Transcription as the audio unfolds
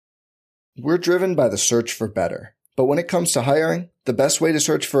We're driven by the search for better. But when it comes to hiring, the best way to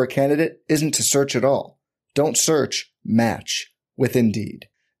search for a candidate isn't to search at all. Don't search, match with Indeed.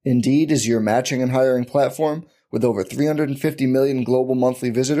 Indeed is your matching and hiring platform with over 350 million global monthly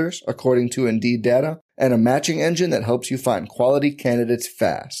visitors, according to Indeed data, and a matching engine that helps you find quality candidates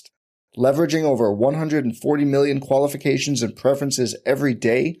fast. Leveraging over 140 million qualifications and preferences every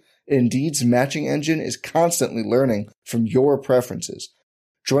day, Indeed's matching engine is constantly learning from your preferences.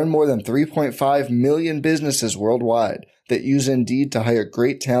 Join more than 3.5 million businesses worldwide that use Indeed to hire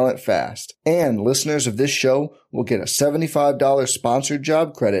great talent fast. And listeners of this show will get a $75 sponsored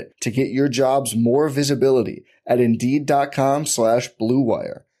job credit to get your jobs more visibility at Indeed.com/Blue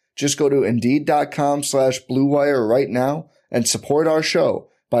Wire. Just go to Indeed.com/Blue Wire right now and support our show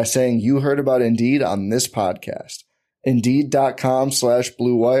by saying you heard about Indeed on this podcast.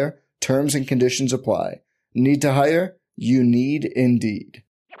 Indeed.com/Blue Wire. Terms and conditions apply. Need to hire? You need Indeed.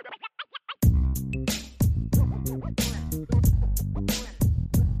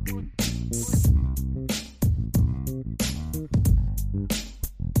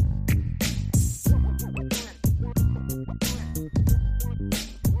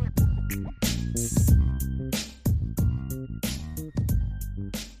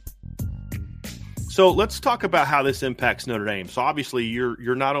 So let's talk about how this impacts Notre Dame. So obviously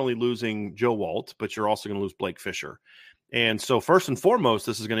you're not only losing Joe Walt, but you're also going to lose Blake Fisher. And so first and foremost,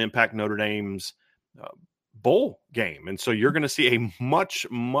 this is going to impact Notre Dame's bowl game. And so you're going to see a much,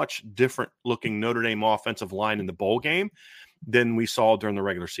 much different looking Notre Dame offensive line in the bowl game than we saw during the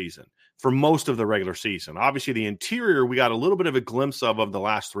regular season for most of the regular season. Obviously the interior, we got a little bit of a glimpse of the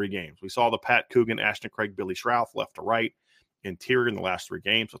last three games. We saw the Pat Coogan, Ashton Craig, Billy Schrouth left to right interior in the last three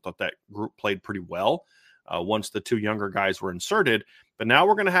games. I thought that group played pretty well once the two younger guys were inserted. But now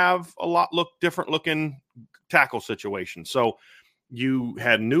we're going to have a different looking tackle situation. So you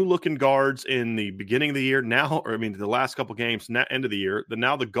had new looking guards in the beginning of the year the last couple games, end of the year.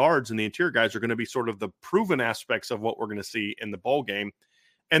 Now the guards and the interior guys are going to be sort of the proven aspects of what we're going to see in the bowl game.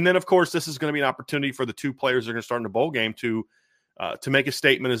 And then, of course, this is going to be an opportunity for the two players that are going to start in the bowl game to make a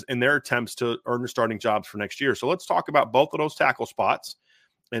statement in their attempts to earn the starting jobs for next year. So let's talk about both of those tackle spots,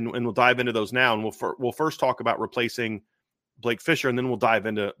 and we'll dive into those now. And we'll first talk about replacing Blake Fisher, and then we'll dive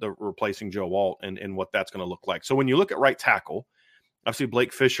into the replacing Joe Walt and what that's going to look like. So when you look at right tackle, obviously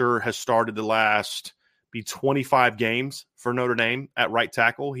Blake Fisher has started the last 25 games for Notre Dame at right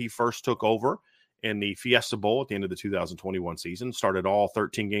tackle. He first took over in the Fiesta Bowl at the end of the 2021 season, started all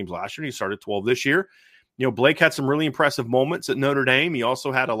 13 games last year, and he started 12 this year. You know, Blake had some really impressive moments at Notre Dame. He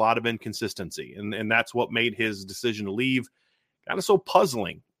also had a lot of inconsistency, and that's what made his decision to leave kind of so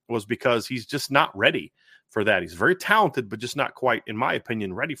puzzling, was because he's just not ready for that. He's very talented, but just not quite, in my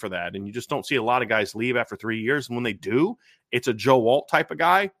opinion, ready for that. And you just don't see a lot of guys leave after 3 years. And when they do, it's a Joe Walt type of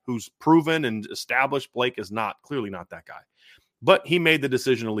guy who's proven and established. Blake is clearly not that guy. But he made the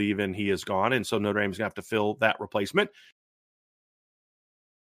decision to leave, and he is gone. And so Notre Dame's going to have to fill that replacement.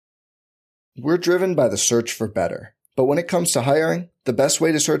 We're driven by the search for better. But when it comes to hiring, the best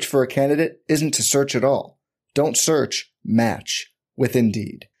way to search for a candidate isn't to search at all. Don't search, match with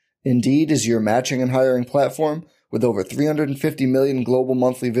Indeed. Indeed is your matching and hiring platform with over 350 million global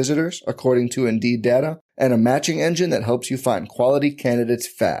monthly visitors, according to Indeed data, and a matching engine that helps you find quality candidates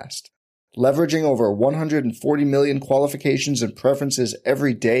fast. Leveraging over 140 million qualifications and preferences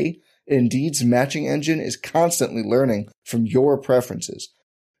every day, Indeed's matching engine is constantly learning from your preferences.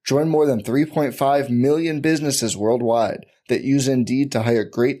 Join more than 3.5 million businesses worldwide that use Indeed to hire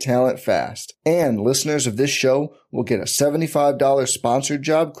great talent fast. And listeners of this show will get a $75 sponsored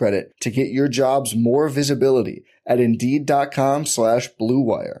job credit to get your jobs more visibility at Indeed.com/Blue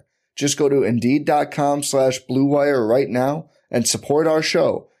Wire. Just go to Indeed.com/Blue Wire right now and support our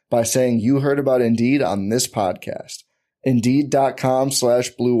show by saying you heard about Indeed on this podcast.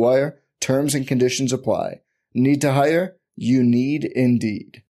 Indeed.com/Blue Wire. Terms and conditions apply. Need to hire? You need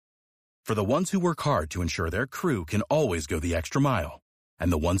Indeed. For the ones who work hard to ensure their crew can always go the extra mile,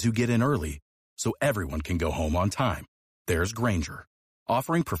 and the ones who get in early so everyone can go home on time, there's Grainger,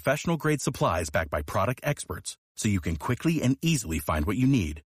 offering professional-grade supplies backed by product experts so you can quickly and easily find what you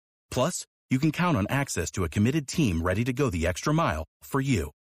need. Plus, you can count on access to a committed team ready to go the extra mile for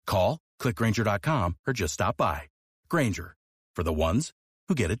you. Call, click Grainger.com, or just stop by. Grainger, for the ones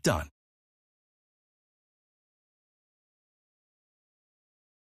who get it done.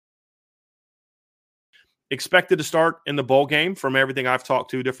 Expected to start in the bowl game. From everything I've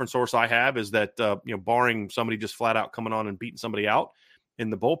talked to, different source I have is that, barring somebody just flat out coming on and beating somebody out in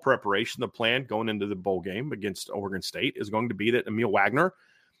the bowl preparation, the plan going into the bowl game against Oregon State is going to be that Emil Wagner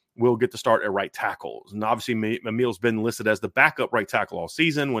will get to start at right tackle. And obviously, Emil's been listed as the backup right tackle all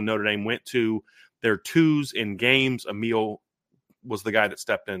season. When Notre Dame went to their twos in games, Emil was the guy that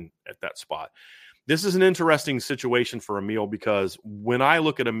stepped in at that spot. This is an interesting situation for Emil because when I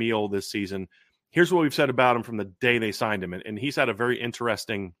look at Emil this season, here's what we've said about him from the day they signed him. And he's had a very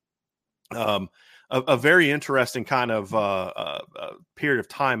interesting a very interesting kind of period of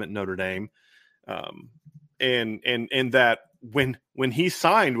time at Notre Dame. And that when he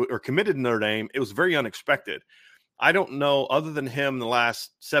signed or committed to Notre Dame, it was very unexpected. I don't know, other than him, the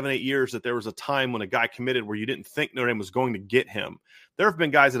last 7-8 years, that there was a time when a guy committed where you didn't think Notre Dame was going to get him. There have been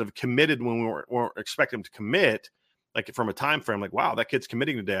guys that have committed when we weren't expecting him to commit, like from a time frame, like, wow, that kid's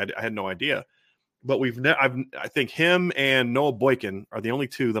committing today. I had no idea. But I think him and Noah Boykin are the only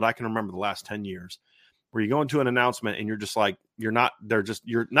two that I can remember the last 10 years where you go into an announcement and you're just like, you're not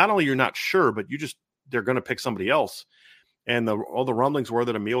sure, but they're going to pick somebody else. And all the rumblings were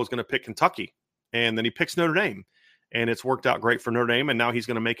that Emil was going to pick Kentucky, and then he picks Notre Dame, and it's worked out great for Notre Dame. And now he's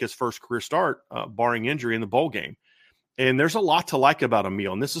going to make his first career start, barring injury, in the bowl game. And there's a lot to like about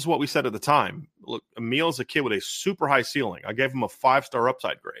Emil. And this is what we said at the time. Look, Emil's a kid with a super high ceiling. I gave him a 5-star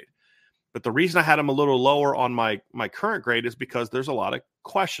upside grade. But the reason I had him a little lower on my current grade is because there's a lot of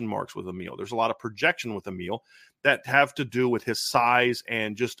question marks with Emil. There's a lot of projection with Emil that have to do with his size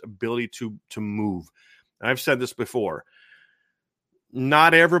and just ability to move. And I've said this before.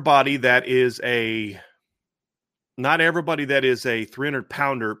 Not everybody that is a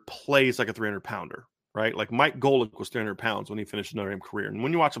 300-pounder plays like a 300-pounder, right? Like Mike Golick was 300 pounds when he finished his Notre Dame career. And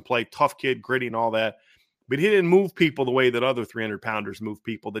when you watch him play, tough kid, gritty and all that, but he didn't move people the way that other 300-pounders move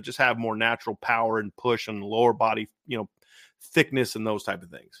people that just have more natural power and push and lower body, thickness and those type of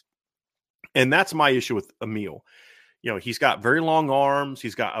things. And that's my issue with Emil. He's got very long arms.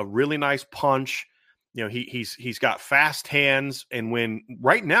 He's got a really nice punch. He's got fast hands. And when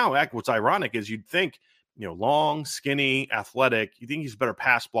right now, what's ironic is you'd think, long, skinny, athletic, you think he's a better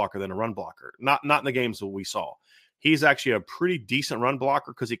pass blocker than a run blocker. Not in the games that we saw. He's actually a pretty decent run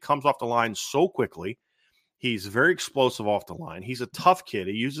blocker because he comes off the line so quickly. He's very explosive off the line. He's a tough kid.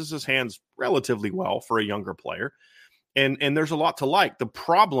 He uses his hands relatively well for a younger player. And there's a lot to like. The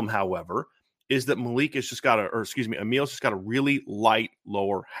problem, however, is that Emil's just got a really light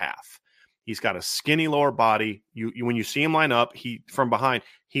lower half. He's got a skinny lower body. When you see him line up, from behind,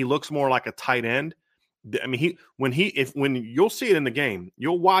 he looks more like a tight end. I mean, when you'll see it in the game,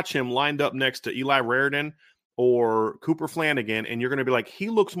 you'll watch him lined up next to Eli Raridan or Cooper Flanagan, and you're going to be like, he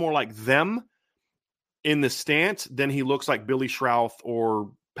looks more like them in the stance than he looks like Billy Schrauth or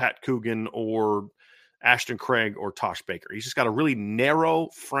Pat Coogan or Ashton Craig or Tosh Baker. He's just got a really narrow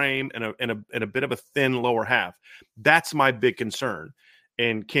frame and a bit of a thin lower half. That's my big concern.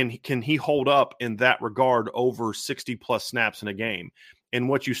 And can he hold up in that regard over 60 plus snaps in a game? And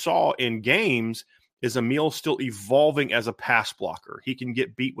what you saw in games is Emil still evolving as a pass blocker. He can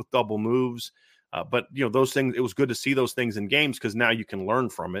get beat with double moves, but those things. It was good to see those things in games because now you can learn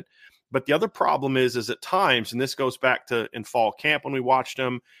from it. But the other problem is at times, and this goes back to in fall camp when we watched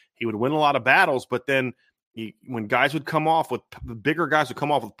him, he would win a lot of battles, but then when guys would come off with bigger guys would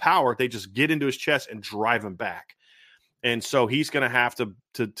come off with power, they just get into his chest and drive him back. And so he's going to have to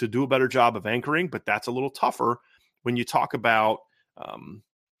do a better job of anchoring, but that's a little tougher when you talk about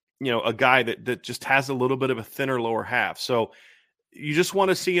a guy that just has a little bit of a thinner lower half. So you just want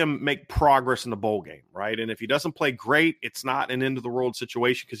to see him make progress in the bowl game, right? And if he doesn't play great, it's not an end of the world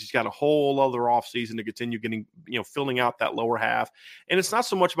situation because he's got a whole other offseason to continue getting, filling out that lower half. And it's not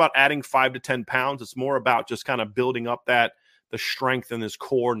so much about adding 5 to 10 pounds. It's more about just kind of building up the strength in his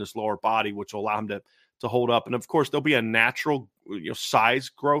core and his lower body, which will allow him to hold up. And of course, there'll be a natural size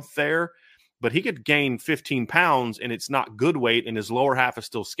growth there, but he could gain 15 pounds and it's not good weight and his lower half is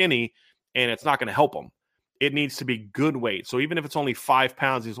still skinny and it's not going to help him. It needs to be good weight. So even if it's only 5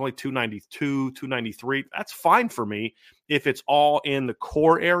 pounds, he's only 292, 293. That's fine for me if it's all in the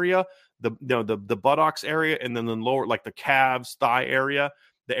core area, the buttocks area, and then the lower, like the calves, thigh area.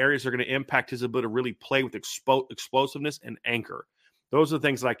 The areas that are going to impact his ability to really play with explosiveness and anchor. Those are the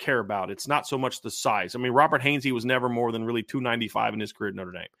things that I care about. It's not so much the size. I mean, Robert Hainsey was never more than really 295 in his career at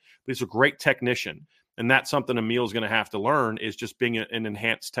Notre Dame. But he's a great technician. And that's something Emil is going to have to learn is just being an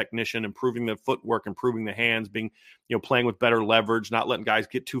enhanced technician, improving the footwork, improving the hands, playing with better leverage, not letting guys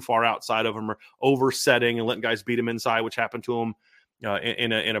get too far outside of him or oversetting and letting guys beat him inside, which happened to him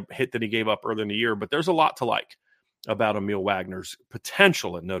in a hit that he gave up earlier in the year. But there's a lot to like about Emil Wagner's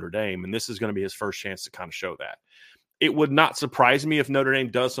potential at Notre Dame. And this is going to be his first chance to kind of show that. It would not surprise me if Notre Dame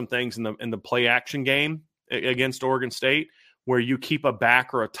does some things in the play action game against Oregon State where you keep a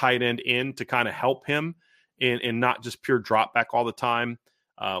back or a tight end in to kind of help him and not just pure drop back all the time.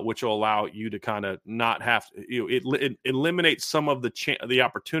 which will allow you to kind of not have to, it eliminates some of the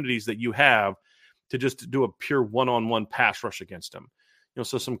opportunities that you have to just do a pure one-on-one pass rush against him.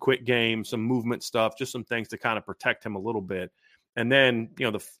 So some quick game, some movement stuff, just some things to kind of protect him a little bit. And then,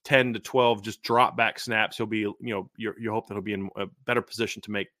 the 10 to 12 just drop back snaps, he'll be, you hope that he'll be in a better position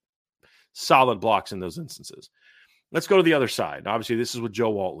to make solid blocks in those instances. Let's go to the other side. Obviously, this is with Joe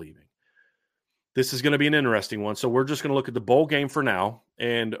Walt leaving. This is going to be an interesting one. So we're just going to look at the bowl game for now.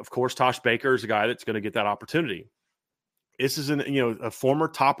 And, of course, Tosh Baker is a guy that's going to get that opportunity. This is a former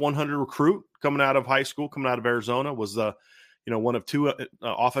top 100 recruit coming out of high school, coming out of Arizona, was one of two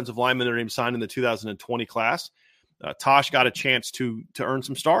offensive linemen that are signed in the 2020 class. Tosh got a chance to earn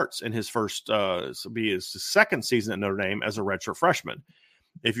some starts in his first, be his second season at Notre Dame as a redshirt freshman.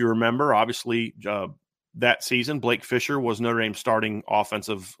 If you remember, obviously, that season, Blake Fisher was Notre Dame's starting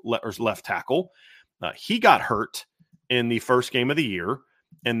offensive left tackle. He got hurt in the first game of the year,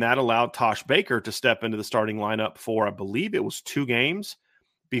 and that allowed Tosh Baker to step into the starting lineup for, I believe it was 2 games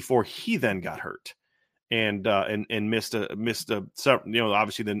before he then got hurt and missed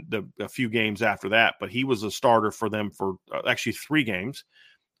obviously a few games after that. But he was a starter for them for actually 3 games.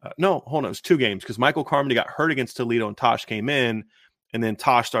 No, hold on, it was 2 games because Michael Carmody got hurt against Toledo and Tosh came in, and then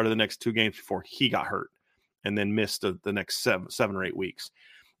Tosh started the next 2 games before he got hurt and then missed the next 7 or 8 weeks.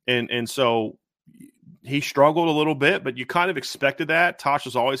 And so he struggled a little bit, but you kind of expected that. Tosh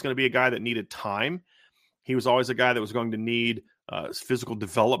was always going to be a guy that needed time. He was always a guy that was going to need physical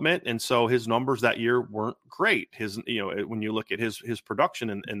development. And so his numbers that year weren't great. When you look at his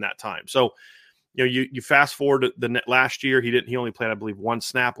production in that time. So, you fast forward to the last year, he only played, I believe, 1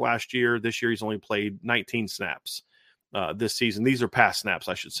 snap last year. This year, he's only played 19 snaps. This season. These are pass snaps,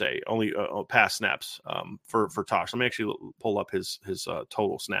 I should say, only pass snaps for Tosh. Let me actually pull up his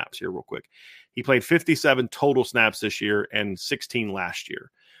total snaps here real quick. He played 57 total snaps this year and 16 last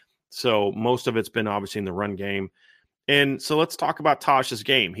year. So most of it's been obviously in the run game. And so let's talk about Tosh's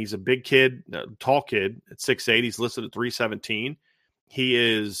game. He's a big kid, tall kid at 6'8". He's listed at 317. He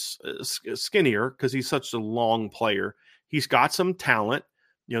is skinnier because he's such a long player. He's got some talent.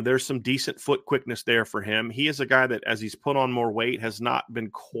 There's some decent foot quickness there for him. He is a guy that, as he's put on more weight, has not been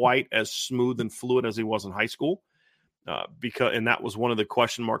quite as smooth and fluid as he was in high school. And that was one of the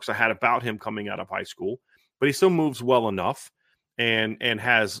question marks I had about him coming out of high school. But he still moves well enough and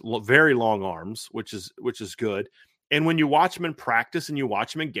has very long arms, which is good. And when you watch him in practice and you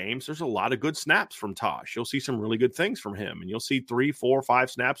watch him in games, there's a lot of good snaps from Tosh. You'll see some really good things from him. And you'll see 3, 4,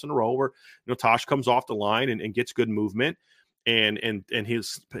 5 snaps in a row where Tosh comes off the line and gets good movement. And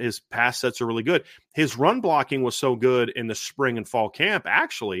his pass sets are really good. His run blocking was so good in the spring and fall camp,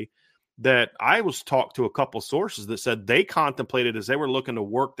 actually, that I was talked to a couple sources that said they contemplated, as they were looking to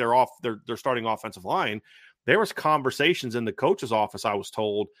work their starting offensive line, there was conversations in the coach's office, I was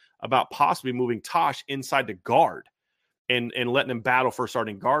told, about possibly moving Tosh inside to guard and letting him battle for a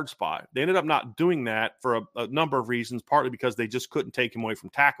starting guard spot. They ended up not doing that for a number of reasons, partly because they just couldn't take him away from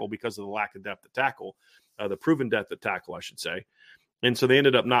tackle because of the lack of depth at tackle. The proven depth at tackle, I should say. And so they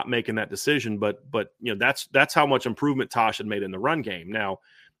ended up not making that decision. But that's how much improvement Tosh had made in the run game. Now,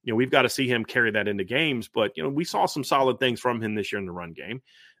 we've got to see him carry that into games. But, we saw some solid things from him this year in the run game.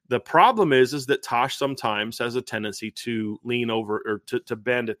 The problem is that Tosh sometimes has a tendency to lean over or to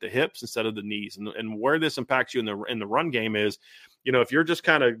bend at the hips instead of the knees. And where this impacts you in the run game is, if you're just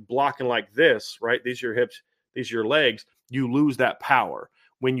kind of blocking like this, right, these are your hips, these are your legs, you lose that power.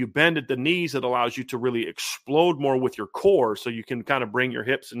 When you bend at the knees, it allows you to really explode more with your core, so you can kind of bring your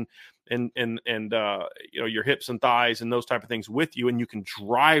hips and your hips and thighs and those type of things with you, and you can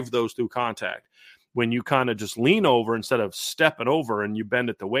drive those through contact. When you kind of just lean over instead of stepping over and you bend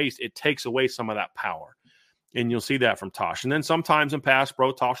at the waist, it takes away some of that power, and you'll see that from Tosh. And then sometimes in pass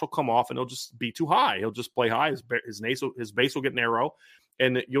pro, Tosh will come off and he'll just be too high. He'll just play high. His base will get narrow.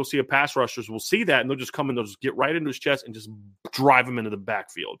 And you'll see pass rushers will see that, and they'll just come and they'll just get right into his chest and just drive him into the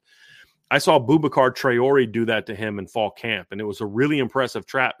backfield. I saw Boubacar Traore do that to him in fall camp, and it was a really impressive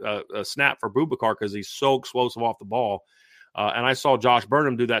snap for Boubacar because he's so explosive off the ball. And I saw Josh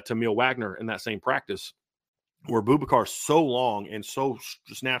Burnham do that to Emil Wagner in that same practice, where Boubacar is so long and so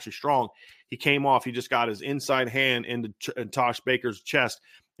just naturally strong. He came off, he just got his inside hand into Tosh Baker's chest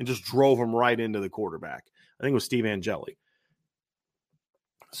and just drove him right into the quarterback. I think it was Steve Angeli.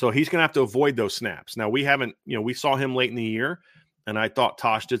 So he's going to have to avoid those snaps. Now, we saw him late in the year, and I thought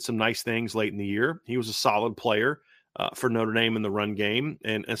Tosh did some nice things late in the year. He was a solid player for Notre Dame in the run game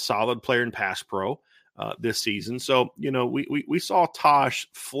and a solid player in pass pro this season. So, we saw Tosh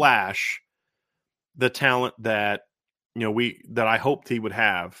flash the talent that, that I hoped he would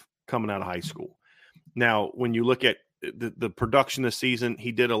have coming out of high school. Now, when you look at the production this season.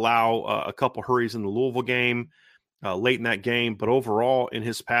 He did allow a couple hurries in the Louisville game, late in that game, but overall in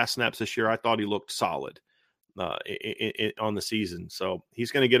his pass snaps this year, I thought he looked solid on the season. So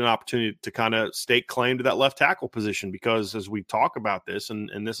he's going to get an opportunity to kind of stake claim to that left tackle position, because as we talk about this,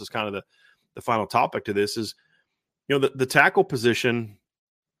 and this is kind of the final topic to this, is, the tackle position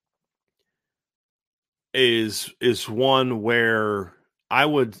is one where I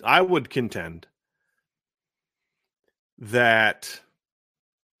would contend that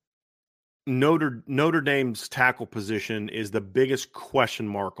Notre Dame's tackle position is the biggest question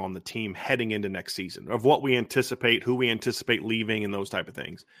mark on the team heading into next season, of what we anticipate, who we anticipate leaving, and those type of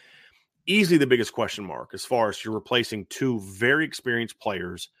things. Easily the biggest question mark, as far as you're replacing two very experienced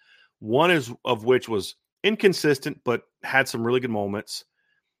players, one of which was inconsistent but had some really good moments.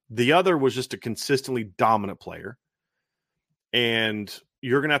 The other was just a consistently dominant player. And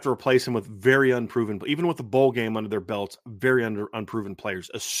you're going to have to replace him with very unproven, even with the bowl game under their belts, very unproven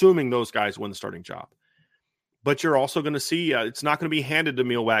players, assuming those guys win the starting job. But you're also going to see it's not going to be handed to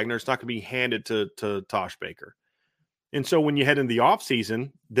Emil Wagner. It's not going to be handed to Tosh Baker. And so when you head into the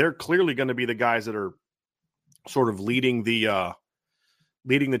offseason, they're clearly going to be the guys that are sort of leading the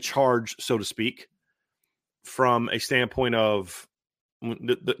charge, so to speak, from a standpoint of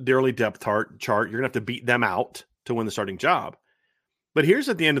the early depth chart. You're going to have to beat them out to win the starting job. But here's,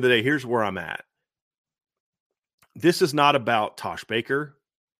 at the end of the day, here's where I'm at. This is not about Tosh Baker.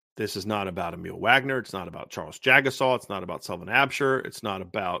 This is not about Emil Wagner. It's not about Charles Jagasaw. It's not about Selvin Absher. It's not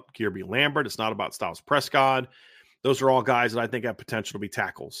about Gearby Lambert. It's not about Styles Prescott. Those are all guys that I think have potential to be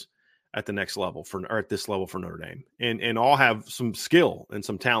tackles at the next level or at this level for Notre Dame, and all have some skill and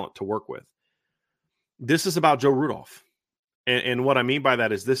some talent to work with. This is about Joe Rudolph. And what I mean by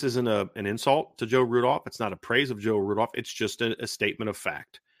that is, this isn't an insult to Joe Rudolph. It's not a praise of Joe Rudolph. It's just a statement of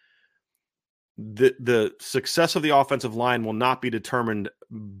fact. The success of the offensive line will not be determined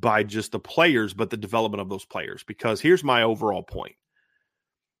by just the players, but the development of those players. Because here's my overall point.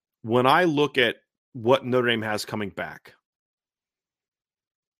 When I look at what Notre Dame has coming back,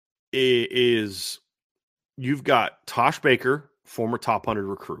 is you've got Tosh Baker, former top 100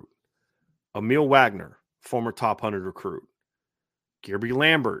 recruit. Emil Wagner, former top 100 recruit. Gearby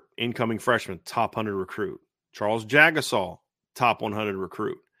Lambert, incoming freshman, top 100 recruit. Charles Jagasaw, top 100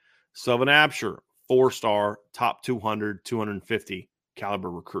 recruit. Selvin Absher, 4-star, top 200, 250 caliber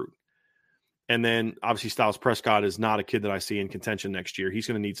recruit. And then, obviously, Styles Prescott is not a kid that I see in contention next year. He's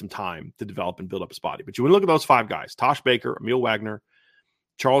going to need some time to develop and build up his body. But you would look at those five guys: Tosh Baker, Emil Wagner,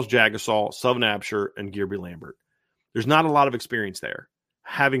 Charles Jagasaw, Selvin Absher, and Gearby Lambert. There's not a lot of experience there.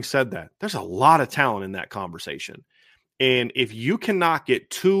 Having said that, there's a lot of talent in that conversation. And if you cannot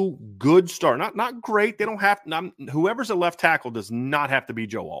get two good stars, not great, they don't have whoever's at left tackle does not have to be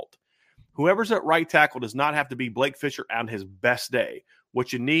Joe Alt. Whoever's at right tackle does not have to be Blake Fisher on his best day.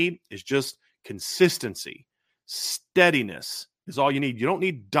 What you need is just consistency. Steadiness is all you need. You don't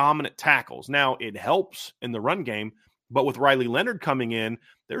need dominant tackles. Now, it helps in the run game, but with Riley Leonard coming in,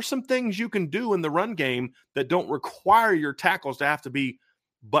 there's some things you can do in the run game that don't require your tackles to have to be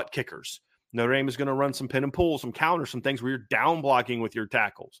butt kickers. Notre Dame is going to run some pin and pull, some counters, some things where you're down blocking with your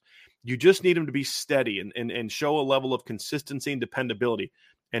tackles. You just need them to be steady and show a level of consistency and dependability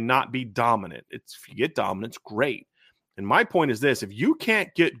and not be dominant. If you get dominant, it's great. And my point is this: if you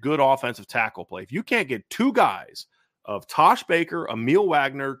can't get good offensive tackle play, if you can't get two guys of Tosh Baker, Emil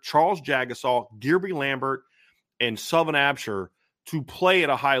Wagner, Charles Jagasaw, Gearby Lambert, and Selvin Absher to play at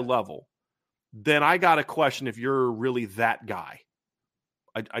a high level, then I got to question if you're really that guy.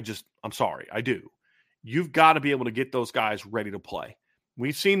 I'm sorry, I do. You've got to be able to get those guys ready to play.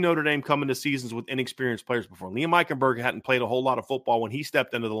 We've seen Notre Dame come into seasons with inexperienced players before. Liam Eichenberg hadn't played a whole lot of football when he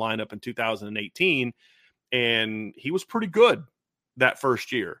stepped into the lineup in 2018, and he was pretty good that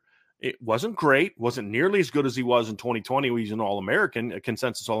first year. It wasn't great, wasn't nearly as good as he was in 2020 when he's an All-American, a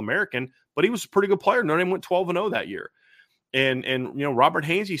consensus All-American, but he was a pretty good player. Notre Dame went 12-0 that year. And Robert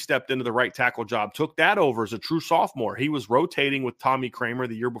Hainsey stepped into the right tackle job, took that over as a true sophomore. He was rotating with Tommy Kramer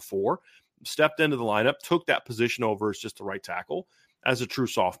the year before, stepped into the lineup, took that position over as just the right tackle as a true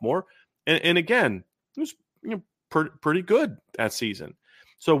sophomore. And again, he was pretty good that season.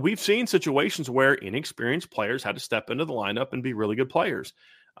 So we've seen situations where inexperienced players had to step into the lineup and be really good players.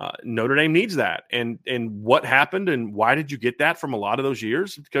 Notre Dame needs that. And what happened and why did you get that from a lot of those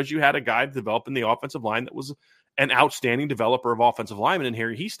years? Because you had a guy developing the offensive line that was an outstanding developer of offensive linemen, and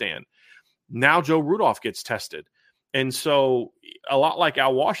here he stand. Now Joe Rudolph gets tested. And so a lot like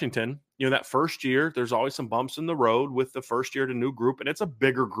Al Washington, that first year, there's always some bumps in the road with the first year to new group, and it's a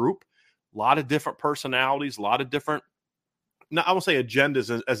bigger group, a lot of different personalities, a lot of different I won't say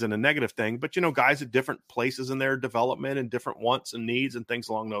agendas as in a negative thing, but, guys at different places in their development and different wants and needs and things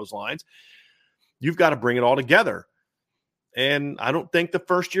along those lines. You've got to bring it all together. And I don't think the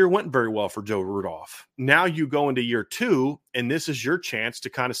first year went very well for Joe Rudolph. Now you go into year 2, and this is your chance to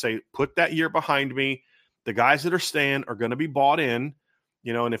kind of say, put that year behind me. The guys that are staying are going to be bought in,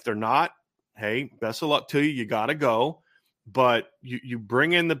 and if they're not, hey, best of luck to you. You got to go. But you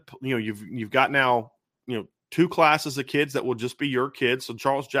bring in you've got now, 2 classes of kids that will just be your kids. So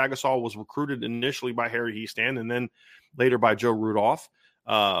Charles Jagasaw was recruited initially by Harry Hiestand and then later by Joe Rudolph.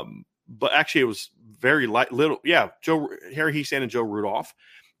 But actually it was very little. Yeah, Harry Hiestand and Joe Rudolph.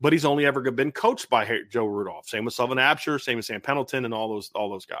 But he's only ever been coached by Joe Rudolph. Same with Sullivan Absher, same with Sam Pendleton and all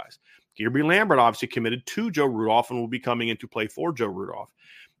those guys. Gearby Lambert obviously committed to Joe Rudolph and will be coming in to play for Joe Rudolph.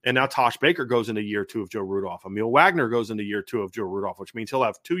 And now Tosh Baker goes into year 2 of Joe Rudolph. Emil Wagner goes into year 2 of Joe Rudolph, which means he'll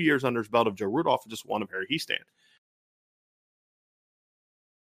have 2 years under his belt of Joe Rudolph and just 1 of Harry Hiestand.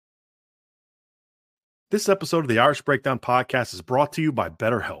 This episode of the Irish Breakdown Podcast is brought to you by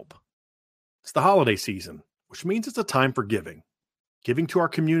BetterHelp. It's the holiday season, which means it's a time for giving. Giving to our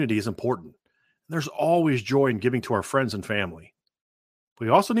community is important. And there's always joy in giving to our friends and family. We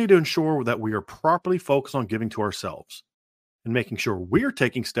also need to ensure that we are properly focused on giving to ourselves and making sure we're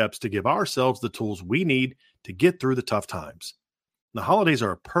taking steps to give ourselves the tools we need to get through the tough times. The holidays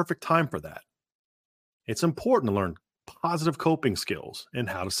are a perfect time for that. It's important to learn positive coping skills and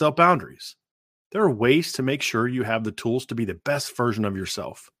how to set boundaries. There are ways to make sure you have the tools to be the best version of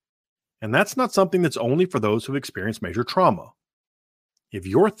yourself. And that's not something that's only for those who've experienced major trauma. If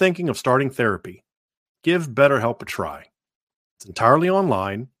you're thinking of starting therapy, give BetterHelp a try. It's entirely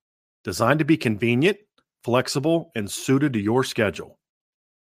online, designed to be convenient, flexible, and suited to your schedule.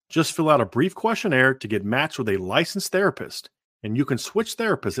 Just fill out a brief questionnaire to get matched with a licensed therapist, and you can switch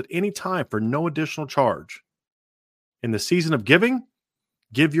therapists at any time for no additional charge. In the season of giving,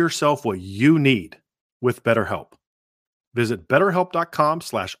 give yourself what you need with BetterHelp. Visit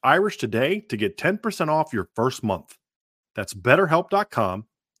BetterHelp.com/Irish today to get 10% off your first month. That's BetterHelp.com,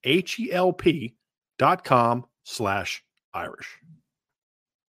 HELP.com/Irish.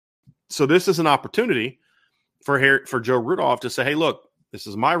 So this is an opportunity for Joe Rudolph to say, hey, look, this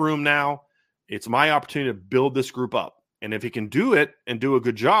is my room now. It's my opportunity to build this group up. And if he can do it and do a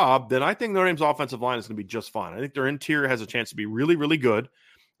good job, then I think Notre Dame's offensive line is going to be just fine. I think their interior has a chance to be really, really good,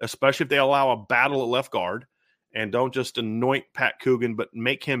 especially if they allow a battle at left guard and don't just anoint Pat Coogan, but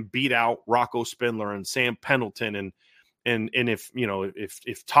make him beat out Rocco Spindler and Sam Pendleton. And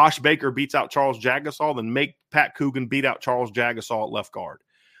if Tosh Baker beats out Charles Jagasaw, then make Pat Coogan beat out Charles Jagasaw at left guard.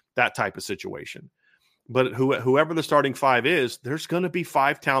 That type of situation. But whoever the starting 5 is, there's going to be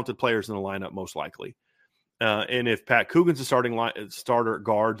 5 talented players in the lineup, most likely. And if Pat Coogan's a starter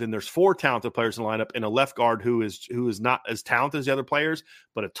guard, then there's 4 talented players in the lineup and a left guard who is not as talented as the other players,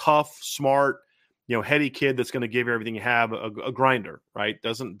 but a tough, smart, heady kid that's going to give everything you have, a grinder, right?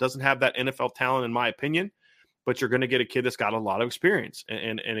 Doesn't have that NFL talent, in my opinion, but you're going to get a kid that's got a lot of experience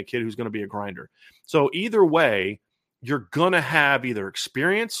and a kid who's going to be a grinder. So either way, you're going to have either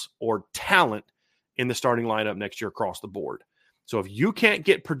experience or talent in the starting lineup next year across the board. So if you can't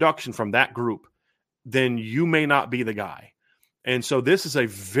get production from that group, then you may not be the guy. And so this is a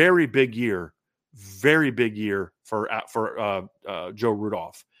very big year for Joe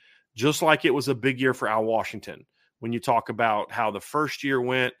Rudolph, just like it was a big year for Al Washington. When you talk about how the first year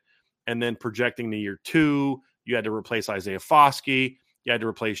went and then projecting the year 2, you had to replace Isaiah Foskey. You had to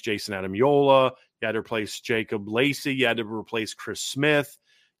replace Jason Adamiola. You had to replace Jacob Lacey. You had to replace Chris Smith.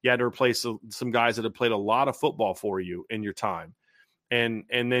 You had to replace some guys that had played a lot of football for you in your time. And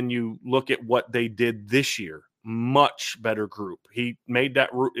then you look at what they did this year, much better group. He made that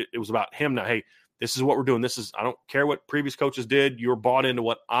 – it was about him now. Hey, this is what we're doing. I don't care what previous coaches did. You're bought into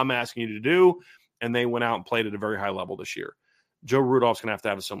what I'm asking you to do. And they went out and played at a very high level this year. Joe Rudolph's going to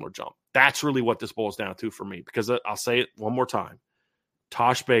have a similar jump. That's really what this boils down to for me, because I'll say it one more time.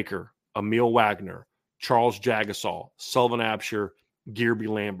 Tosh Baker, Emil Wagner, Charles Jagasaw, Sullivan Absher, Gearby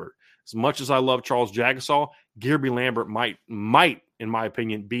Lambert. As much as I love Charles Jagasaw, Gearby Lambert might, in my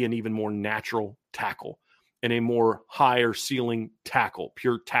opinion, be an even more natural tackle and a more higher ceiling tackle,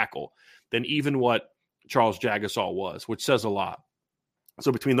 pure tackle, than even what Charles Jagasaw was, which says a lot.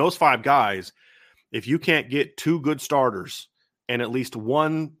 So between those 5 guys, if you can't get 2 good starters and at least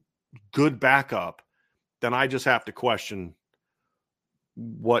 1 good backup, then I just have to question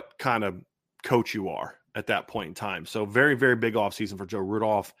what kind of coach you are at that point in time. So very, very big offseason for Joe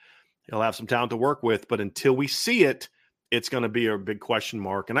Rudolph. He'll have some talent to work with, but until we see it, it's going to be a big question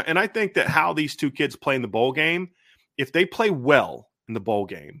mark. And I think that how these 2 kids play in the bowl game, if they play well in the bowl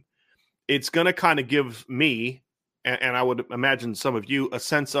game, it's going to kind of give me and I would imagine some of you, a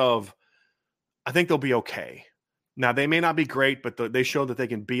sense of, I think they'll be okay. Now, they may not be great, but they show that they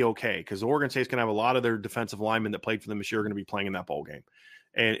can be okay, because Oregon State's going to have a lot of their defensive linemen that played for them this year are going to be playing in that bowl game.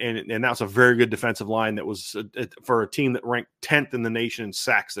 And that's a very good defensive line that was for a team that ranked 10th in the nation in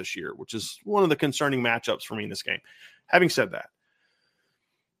sacks this year, which is one of the concerning matchups for me in this game. Having said that,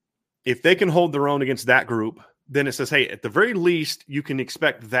 if they can hold their own against that group, then it says, hey, at the very least, you can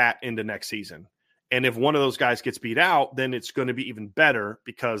expect that into next season. And if one of those guys gets beat out, then it's going to be even better,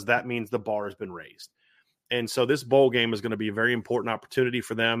 because that means the bar has been raised. And so this bowl game is going to be a very important opportunity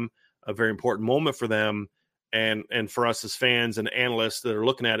for them, a very important moment for them, and for us as fans and analysts that are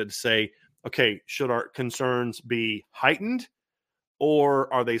looking at it to say, okay, should our concerns be heightened,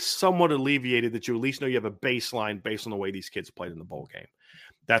 or are they somewhat alleviated that you at least know you have a baseline based on the way these kids played in the bowl game?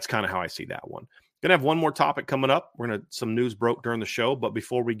 That's kind of how I see that one. Going to have one more topic coming up. Some news broke during the show, but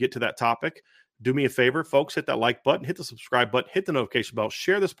before we get to that topic, do me a favor, folks, hit that like button, hit the subscribe button, hit the notification bell,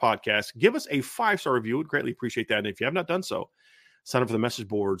 share this podcast, give us a 5-star review. We'd greatly appreciate that. And if you have not done so, sign up for the message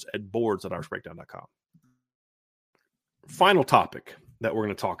boards at boards.irishbreakdown.com. Final topic that we're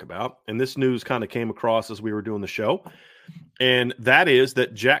going to talk about, and this news kind of came across as we were doing the show, and that is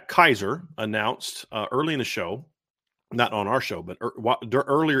that Jack Kaiser announced early in the show, not on our show, but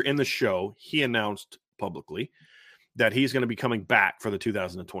earlier in the show, he announced publicly that he's going to be coming back for the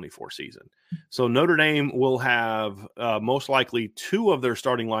 2024 season. So Notre Dame will have most likely 2 of their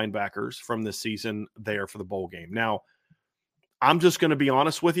starting linebackers from this season there for the bowl game. Now, I'm just going to be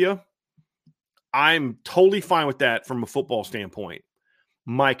honest with you. I'm totally fine with that from a football standpoint.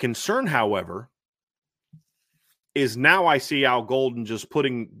 My concern, however, is now I see Al Golden just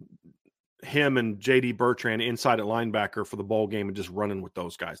putting him and J.D. Bertrand inside at linebacker for the bowl game and just running with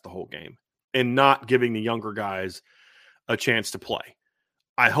those guys the whole game and not giving the younger guys a chance to play.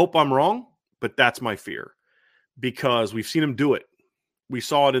 I hope I'm wrong, but that's my fear, because we've seen him do it. We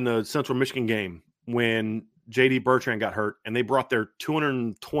saw it in the Central Michigan game when J.D. Bertrand got hurt and they brought their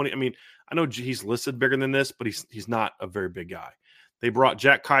 220. I mean, I know he's listed bigger than this, but he's not a very big guy. They brought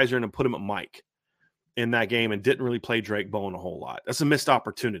Jack Kaiser in and put him at Mike in that game and didn't really play Drake Bowen a whole lot. That's a missed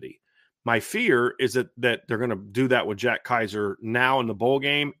opportunity. My fear is that they're going to do that with Jack Kaiser now in the bowl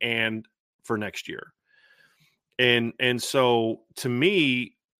game and for next year. And so to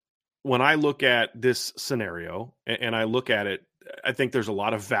me, when I look at this scenario and I look at it, I think there's a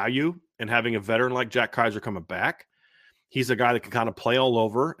lot of value in having a veteran like Jack Kaiser coming back. He's a guy that can kind of play all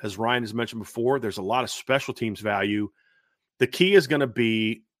over. As Ryan has mentioned before, there's a lot of special teams value. The key is going to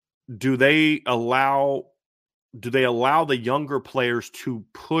be, do they allow the younger players to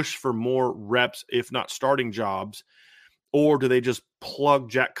push for more reps, if not starting jobs, or do they just plug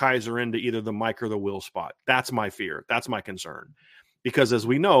Jack Kaiser into either the Mike or the Will spot? That's my fear. That's my concern. Because as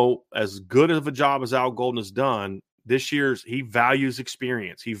we know, as good of a job as Al Golden has done this year, he values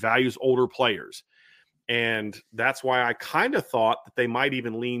experience. He values older players. And that's why I kind of thought that they might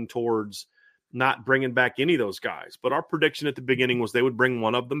even lean towards not bringing back any of those guys. But our prediction at the beginning was they would bring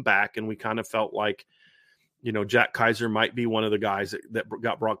one of them back, and we kind of felt like, Jack Kaiser might be one of the guys that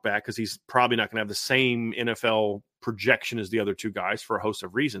got brought back, because he's probably not going to have the same NFL projection as the other 2 guys for a host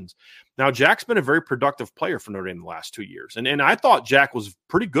of reasons. Now, Jack's been a very productive player for Notre Dame the last 2 years. And I thought Jack was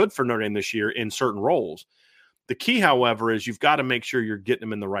pretty good for Notre Dame this year in certain roles. The key, however, is you've got to make sure you're getting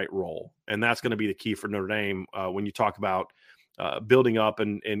him in the right role. And that's going to be the key for Notre Dame when you talk about building up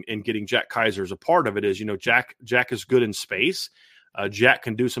and getting Jack Kaiser as a part of it. Is, Jack is good in space. Jack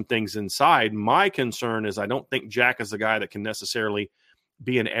can do some things inside. My concern is I don't think Jack is the guy that can necessarily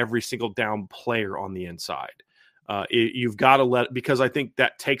be an every single down player on the inside. You've got to because I think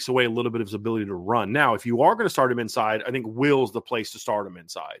that takes away a little bit of his ability to run. Now, if you are going to start him inside, I think Will's the place to start him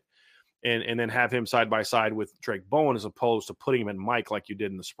inside, and then have him side by side with Drake Bowen, as opposed to putting him in Mike like you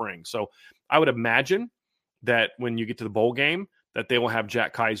did in the spring. So I would imagine that when you get to the bowl game, that they will have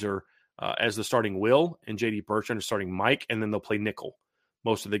Jack Kaiser as the starting Will, and J.D. Bertrand is starting Mike, and then they'll play nickel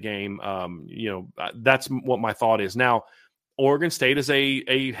most of the game. That's what my thought is. Now, Oregon State is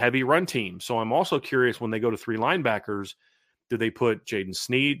a heavy run team, so I'm also curious when they go to 3 linebackers, do they put Jalen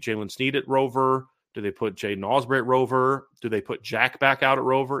Sneed at Rover? Do they put Jaden Osbury at Rover? Do they put Jack back out at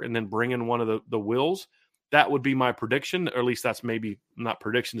Rover and then bring in one of the Wills? That would be my prediction, or at least that's maybe not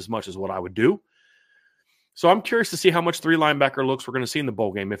prediction as much as what I would do. So I'm curious to see how much 3 linebacker looks we're going to see in the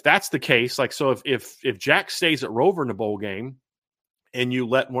bowl game. If that's the case, if Jack stays at Rover in the bowl game and you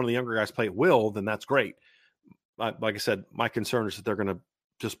let one of the younger guys play at Will, then that's great. Like I said, my concern is that they're going to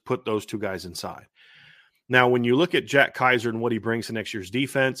just put those 2 guys inside. Now, when you look at Jack Kaiser and what he brings to next year's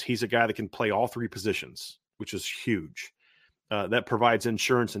defense, he's a guy that can play all 3 positions, which is huge. That provides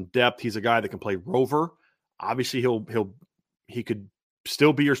insurance and depth. He's a guy that can play Rover. Obviously, he could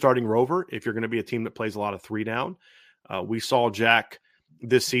still be your starting rover if you're going to be a team that plays a lot of 3 down. We saw Jack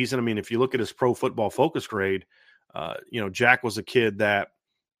this season. I mean, if you look at his Pro Football Focus grade, Jack was a kid that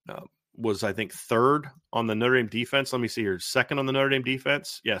was, I think, 3rd on the Notre Dame defense. Let me see here. 2nd on the Notre Dame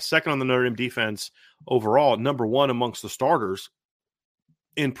defense. Yeah, 2nd on the Notre Dame defense overall. Number 1 amongst the starters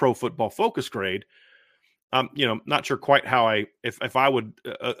in Pro Football Focus grade. Not sure quite how if I would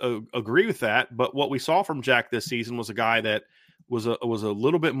agree with that, but what we saw from Jack this season was a guy that was a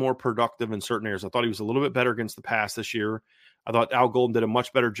little bit more productive in certain areas. I thought he was a little bit better against the pass this year. I thought Al Golden did a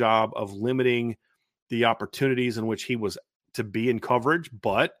much better job of limiting the opportunities in which he was to be in coverage.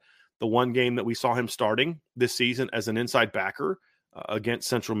 But the one game that we saw him starting this season as an inside backer against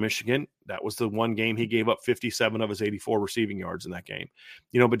Central Michigan, that was the one game he gave up 57 of his 84 receiving yards in that game.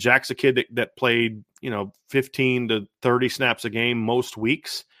 But Jack's a kid that played, 15 to 30 snaps a game most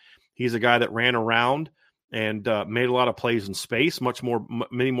weeks. He's a guy that ran around and made a lot of plays in space,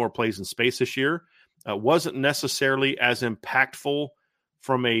 many more plays in space this year. Wasn't necessarily as impactful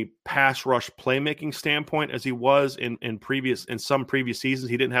from a pass rush playmaking standpoint as he was in some previous seasons.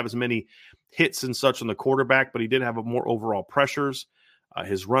 He didn't have as many hits and such on the quarterback, but he did have more overall pressures.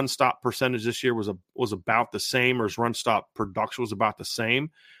 His run stop percentage this year was about the same, or his run stop production was about the same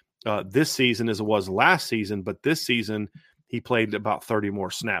this season as it was last season. But this season he played about 30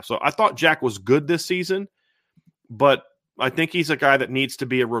 more snaps. So I thought Jack was good this season, but I think he's a guy that needs to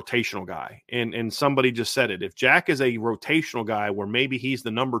be a rotational guy. And somebody just said it. If Jack is a rotational guy where maybe he's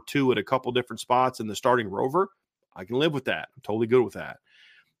the number 2 at a couple different spots in the starting rover, I can live with that. I'm totally good with that.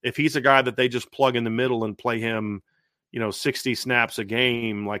 If he's a guy that they just plug in the middle and play him, 60 snaps a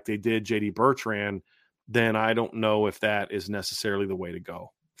game like they did J.D. Bertrand, then I don't know if that is necessarily the way to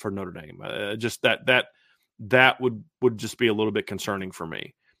go for Notre Dame. Just that would just be a little bit concerning for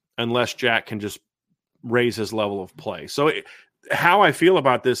me, unless Jack can just raise his level of play. So how I feel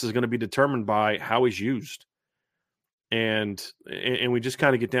about this is going to be determined by how he's used. And we just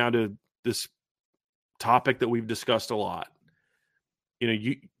kind of get down to this topic that we've discussed a lot.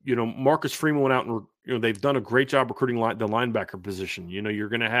 Marcus Freeman went out and, they've done a great job recruiting the linebacker position. You're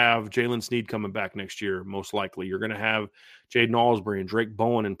going to have Jalen Snead coming back next year, most likely. You're going to have Jaden Alsbury and Drake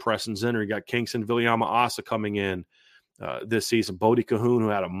Bowen and Preston Zinner. You got Kingston Viliama-Asa coming in this season. Bodie Cahoon, who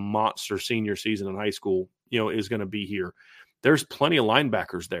had a monster senior season in high school, is going to be here. There's plenty of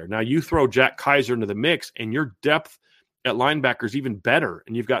linebackers there. Now you throw Jack Kaiser into the mix and your depth at linebacker is even better.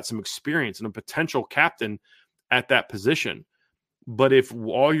 And you've got some experience and a potential captain at that position. But if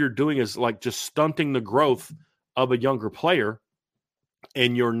all you're doing is like just stunting the growth of a younger player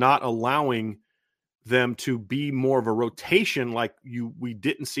and you're not allowing them to be more of a rotation like we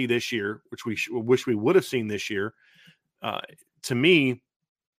didn't see this year, which we wish we would have seen this year, to me,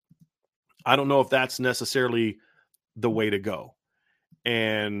 I don't know if that's necessarily the way to go.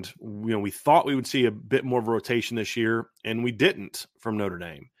 And, we thought we would see a bit more of a rotation this year, and we didn't from Notre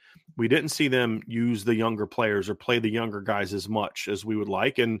Dame. We didn't see them use the younger players or play the younger guys as much as we would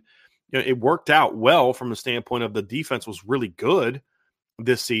like. And it worked out well from the standpoint of the defense was really good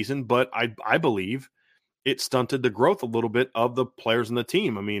this season, but I believe it stunted the growth a little bit of the players in the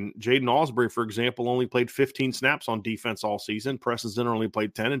team. I mean, Jaden Alsbury, for example, only played 15 snaps on defense all season. Preston Zinner only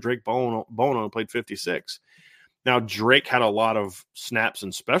played 10, and Drake Bowen only played 56. Now, Drake had a lot of snaps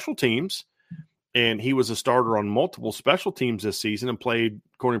in special teams, and he was a starter on multiple special teams this season and played,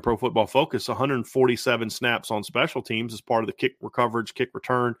 according to Pro Football Focus, 147 snaps on special teams as part of the kick coverage, kick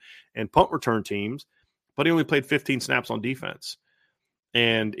return, and punt return teams. But he only played 15 snaps on defense.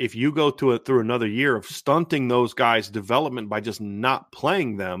 And if you go through another year of stunting those guys' development by just not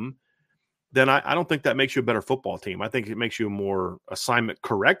playing them, then I don't think that makes you a better football team. I think it makes you a more assignment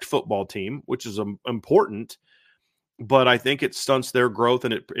correct football team, which is important. But I think it stunts their growth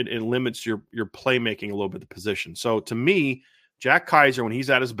and it limits your playmaking a little bit, the position. So to me, Jack Kaiser, when he's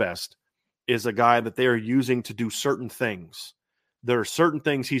at his best, is a guy that they are using to do certain things. There are certain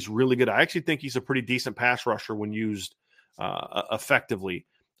things he's really good at. I actually think he's a pretty decent pass rusher when used effectively.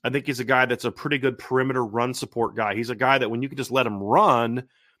 I think he's a guy that's a pretty good perimeter run support guy. He's a guy that when you can just let him run,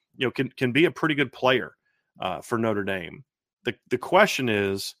 can be a pretty good player for Notre Dame. The question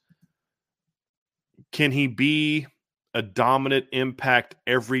is, can he be a dominant impact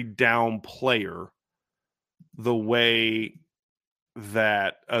every down player the way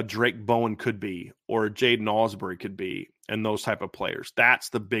that a Drake Bowen could be or a Jaden Alsbury could be and those type of players? That's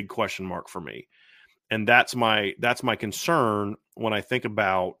the big question mark for me. And that's my concern when I think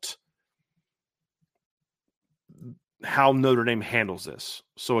about how Notre Dame handles this.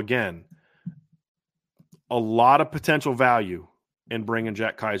 So again, a lot of potential value in bringing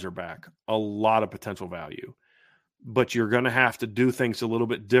Jack Kaiser back, a lot of potential value. but you're going to have to do things a little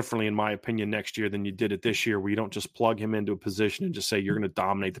bit differently, in my opinion, next year than you did it this year, where you don't just plug him into a position and just say you're going to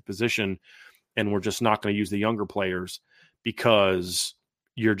dominate the position and we're just not going to use the younger players because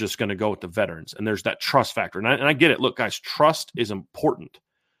you're just going to go with the veterans. And there's that trust factor. And I get it. Look, guys, trust is important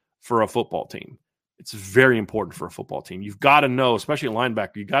for a football team. It's very important for a football team. You've got to know, especially a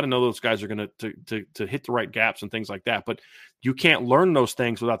linebacker, you got to know those guys are going to hit the right gaps and things like that. But you can't learn those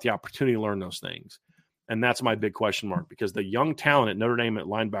things without the opportunity to learn those things. And that's my big question mark, because the young talent at Notre Dame at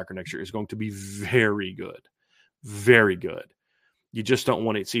linebacker next year is going to be very good. Very good. You just don't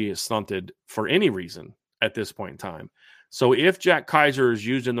want to see it stunted for any reason at this point in time. So if Jack Kaiser is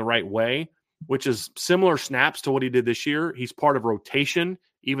used in the right way, which is similar snaps to what he did this year, he's part of rotation,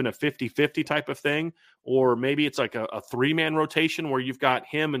 even a 50-50 type of thing, or maybe it's like a three-man rotation where you've got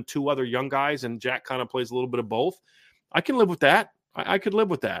him and two other young guys and Jack kind of plays a little bit of both. I can live with that. I could live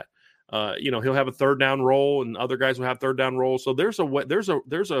with that. He'll have a third down role and other guys will have third down roles. So there's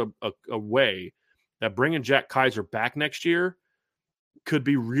a way that bringing Jack Kaiser back next year could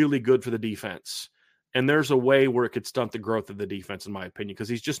be really good for the defense. And there's a way where it could stunt the growth of the defense, in my opinion, because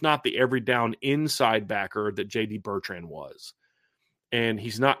he's just not the every down inside backer that J.D. Bertrand was. And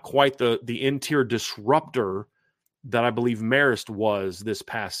he's not quite the interior disruptor that I believe Marist was this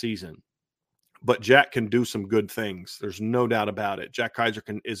past season. But Jack can do some good things. There's no doubt about it. Jack Kaiser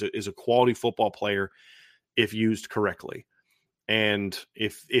is a quality football player if used correctly. And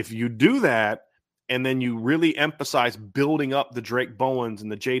if you do that, and then you really emphasize building up the Drake Bowens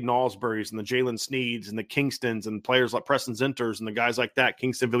and the Jaden Alsburys and the Jalen Sneeds and the Kingstons and players like Preston Zinters and the guys like that,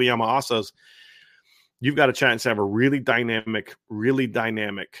 Kingston Viliama Asas, you've got a chance to have a really dynamic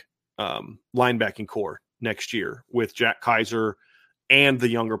linebacking core next year with Jack Kaiser and the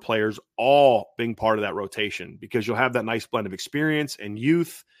younger players all being part of that rotation, because you'll have that nice blend of experience and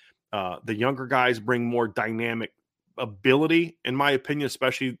youth. The younger guys bring more dynamic ability, in my opinion,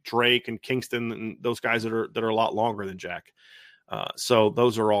 especially Drake and Kingston and those guys that are a lot longer than Jack. So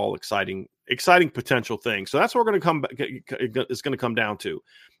those are all exciting potential things. So that's what we're going to come down to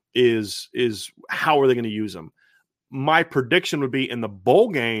is how are they going to use them? My prediction would be in the bowl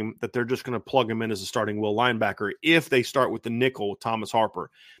game that they're just going to plug him in as a starting will linebacker if they start with the nickel, Thomas Harper.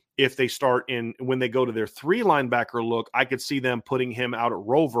 If they start when they go to their three linebacker look, I could see them putting him out at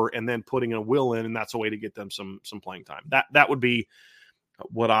Rover and then putting a Will in, and that's a way to get them some playing time. That would be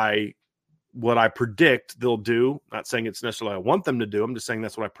what I predict they'll do. Not saying it's necessarily I want them to do. I'm just saying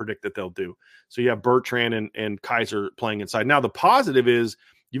that's what I predict that they'll do. So you have Bertrand and Kaiser playing inside. Now the positive is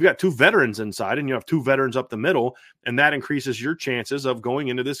you've got two veterans inside and you have two veterans up the middle, and that increases your chances of going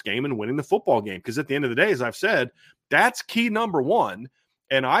into this game and winning the football game. Because at the end of the day, as I've said, that's key number one.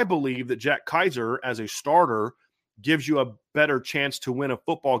 And I believe that Jack Kaiser as a starter gives you a better chance to win a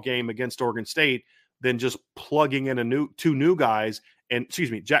football game against Oregon State than just plugging in two new guys. And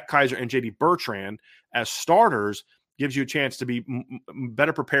Jack Kaiser and J.D. Bertrand as starters gives you a chance to be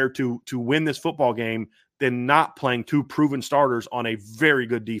better prepared to win this football game than not playing two proven starters on a very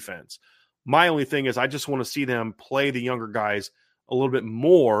good defense. My only thing is I just want to see them play the younger guys a little bit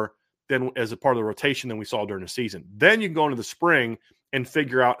more than as a part of the rotation than we saw during the season. Then you can go into the spring and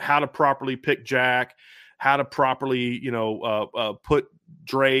figure out how to properly pick Jack, how to properly, put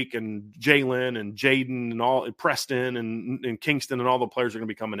Drake and Jalen and Jaden and Preston and Kingston and all the players are going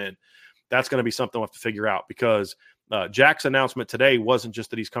to be coming in. That's going to be something we'll have to figure out, because Jack's announcement today wasn't just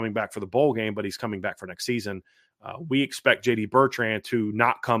that he's coming back for the bowl game, but he's coming back for next season. We expect J.D. Bertrand to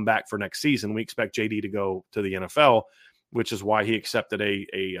not come back for next season. We expect J.D. to go to the NFL, which is why he accepted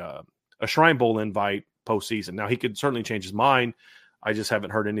a Shrine Bowl invite postseason. Now, he could certainly change his mind. I just haven't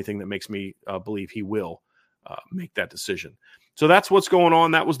heard anything that makes me believe he will make that decision. So that's what's going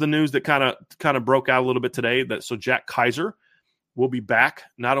on. That was the news that kind of broke out a little bit today. So Jack Kaiser will be back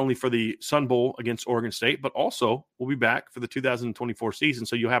not only for the Sun Bowl against Oregon State, but also will be back for the 2024 season.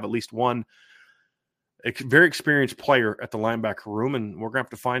 So you'll have at least one very experienced player at the linebacker room, and we're going to have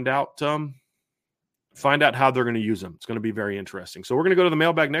to find out how they're going to use them. It's going to be very interesting. So we're going to go to the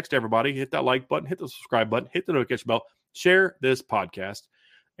mailbag next, everybody. Hit that like button, hit the subscribe button, hit the notification bell, share this podcast,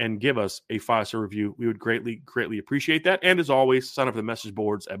 and give us a 5-star review. We would greatly, greatly appreciate that. And as always, sign up for the message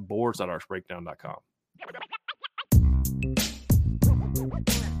boards at boards.archbreakdown.com.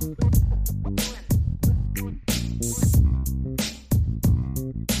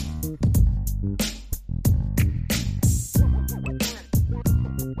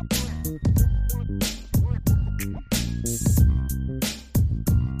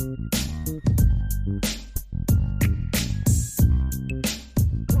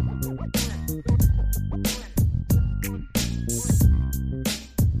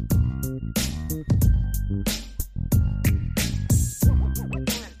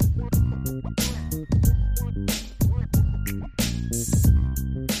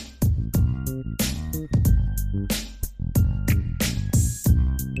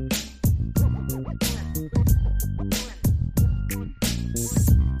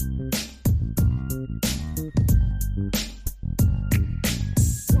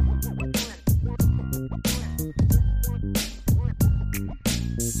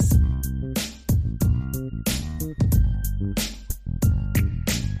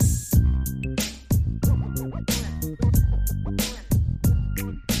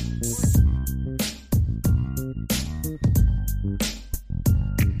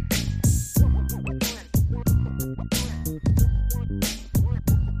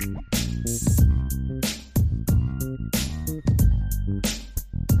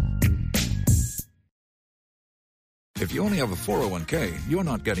 you only have a 401k, you're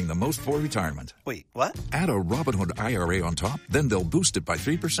not getting the most for retirement. Wait, what? Add a Robinhood IRA on top, then they'll boost it by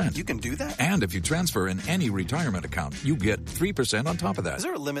 3%. You can do that? And if you transfer in any retirement account, you get 3% on top of that. Is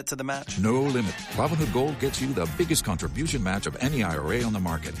there a limit to the match? No limit. Robinhood Gold gets you the biggest contribution match of any IRA on the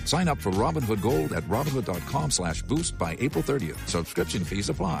market. Sign up for Robinhood Gold at Robinhood.com/boost by April 30th. Subscription fees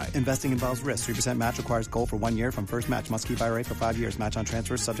apply. Investing involves risk. 3% match requires gold for 1 year from first match. Must keep IRA for 5 years. Match on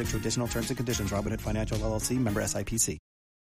transfers subject to additional terms and conditions. Robinhood Financial LLC, member SIPC.